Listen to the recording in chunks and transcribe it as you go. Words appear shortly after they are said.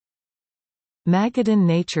Magadan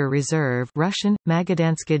Nature Reserve Russian,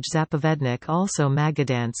 Magadanskij Zapovednik also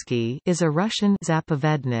Magadansky is a Russian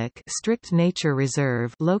Zapovednik strict nature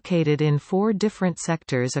reserve located in 4 different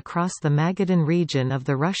sectors across the Magadan region of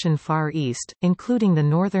the Russian Far East, including the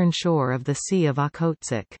northern shore of the Sea of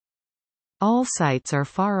Okhotsk. All sites are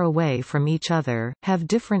far away from each other, have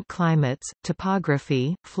different climates,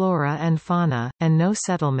 topography, flora and fauna, and no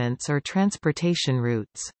settlements or transportation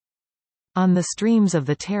routes. On the streams of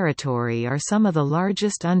the territory are some of the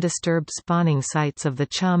largest undisturbed spawning sites of the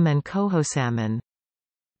chum and coho salmon.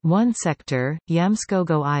 One sector,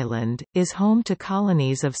 Yamskogo Island, is home to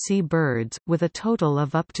colonies of sea birds, with a total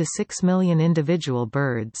of up to 6 million individual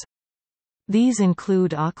birds. These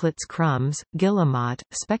include auklets crums, guillemot,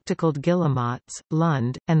 spectacled guillemots,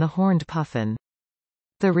 lund, and the horned puffin.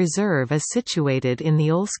 The reserve is situated in the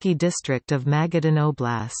Olsky district of Magadan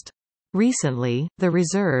Oblast. Recently, the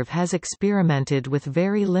reserve has experimented with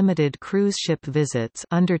very limited cruise ship visits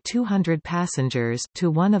under 200 passengers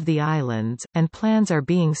to one of the islands, and plans are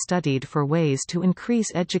being studied for ways to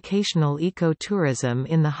increase educational ecotourism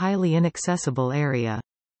in the highly inaccessible area.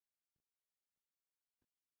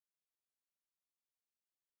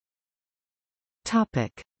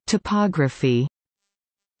 Topography.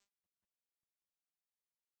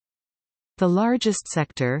 The largest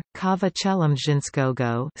sector, Kava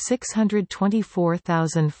Chelemzhinskogo,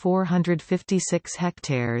 624,456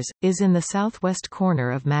 hectares, is in the southwest corner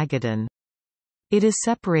of Magadan. It is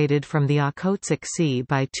separated from the Okhotsk Sea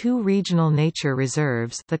by 2 regional nature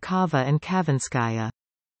reserves, the Kava and Kavanskaya.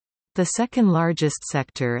 The second largest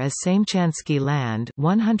sector is Samchansky Land,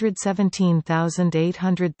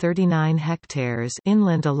 117,839 hectares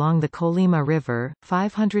inland along the Kolyma River,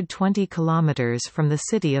 520 kilometers from the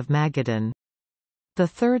city of Magadan. The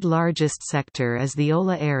third largest sector is the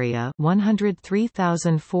Ola area,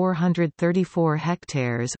 103,434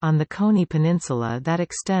 hectares on the Koni Peninsula that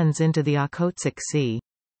extends into the Okhotsk Sea.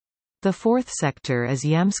 The fourth sector is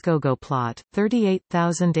Yamskogo Plot,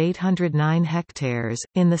 38,809 hectares,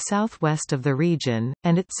 in the southwest of the region,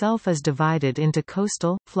 and itself is divided into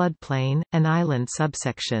coastal, floodplain, and island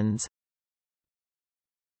subsections.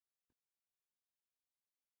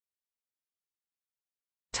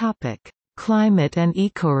 Climate and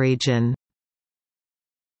ecoregion.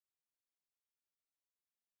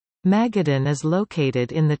 Magadan is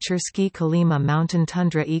located in the Chersky-Kolyma mountain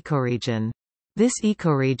tundra ecoregion. This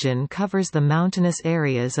ecoregion covers the mountainous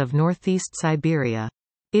areas of northeast Siberia.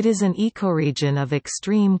 It is an ecoregion of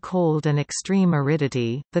extreme cold and extreme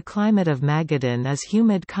aridity. The climate of Magadan is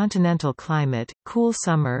humid continental climate, cool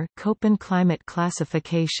summer, Köppen climate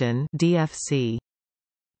classification (DFC).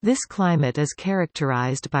 This climate is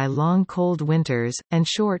characterized by long cold winters and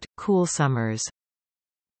short, cool summers.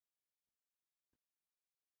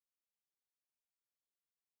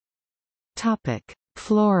 Topic: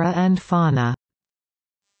 Flora and fauna.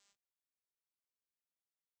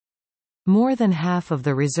 More than half of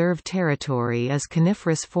the reserve territory is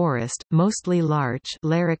coniferous forest, mostly larch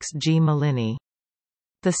Larix G. Malini.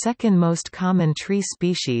 The second most common tree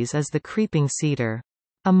species is the creeping cedar.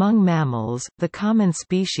 Among mammals, the common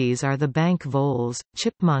species are the bank voles,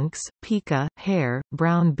 chipmunks, pika, hare,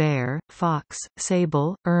 brown bear, fox,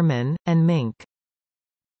 sable, ermine, and mink.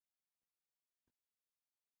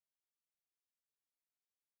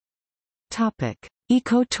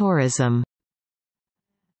 Ecotourism.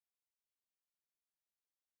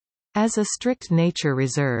 As a strict nature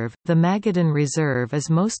reserve, the Magadan Reserve is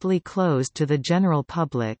mostly closed to the general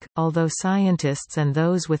public, although scientists and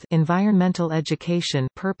those with environmental education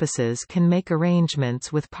purposes can make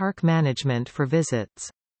arrangements with park management for visits.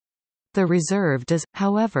 The reserve does,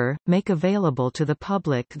 however, make available to the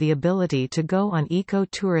public the ability to go on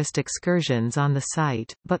eco-tourist excursions on the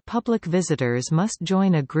site, but public visitors must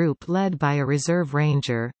join a group led by a reserve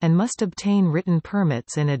ranger, and must obtain written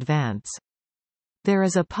permits in advance. There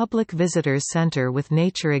is a public visitors center with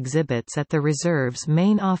nature exhibits at the reserve's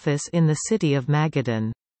main office in the city of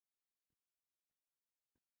Magadan.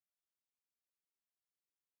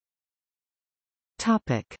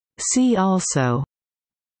 See also: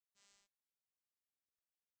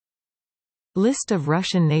 List of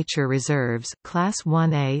Russian nature reserves, Class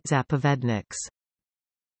 1A Zapovedniks.